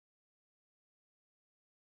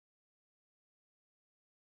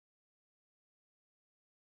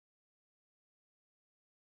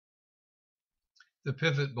The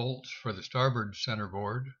pivot bolts for the starboard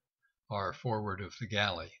centerboard are forward of the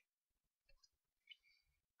galley.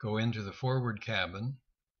 Go into the forward cabin,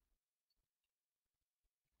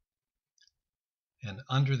 and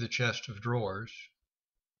under the chest of drawers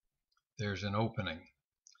there's an opening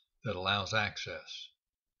that allows access.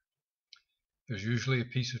 There's usually a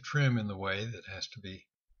piece of trim in the way that has to be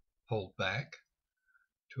pulled back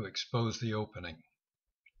to expose the opening.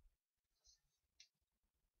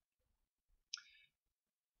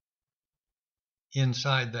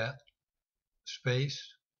 Inside that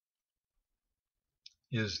space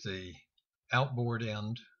is the outboard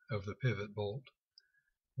end of the pivot bolt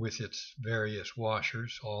with its various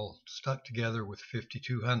washers all stuck together with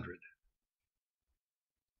 5200.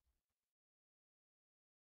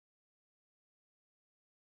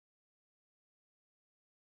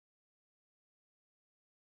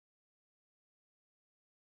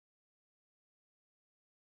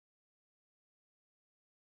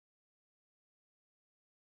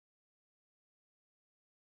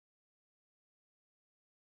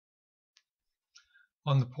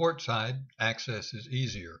 On the port side, access is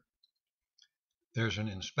easier. There's an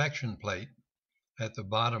inspection plate at the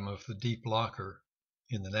bottom of the deep locker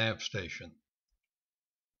in the nav station.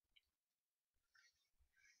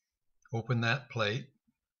 Open that plate,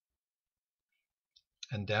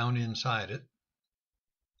 and down inside it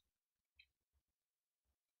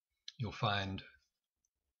you'll find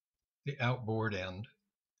the outboard end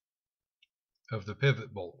of the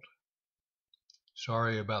pivot bolt.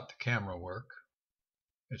 Sorry about the camera work.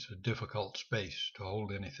 It's a difficult space to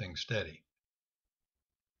hold anything steady.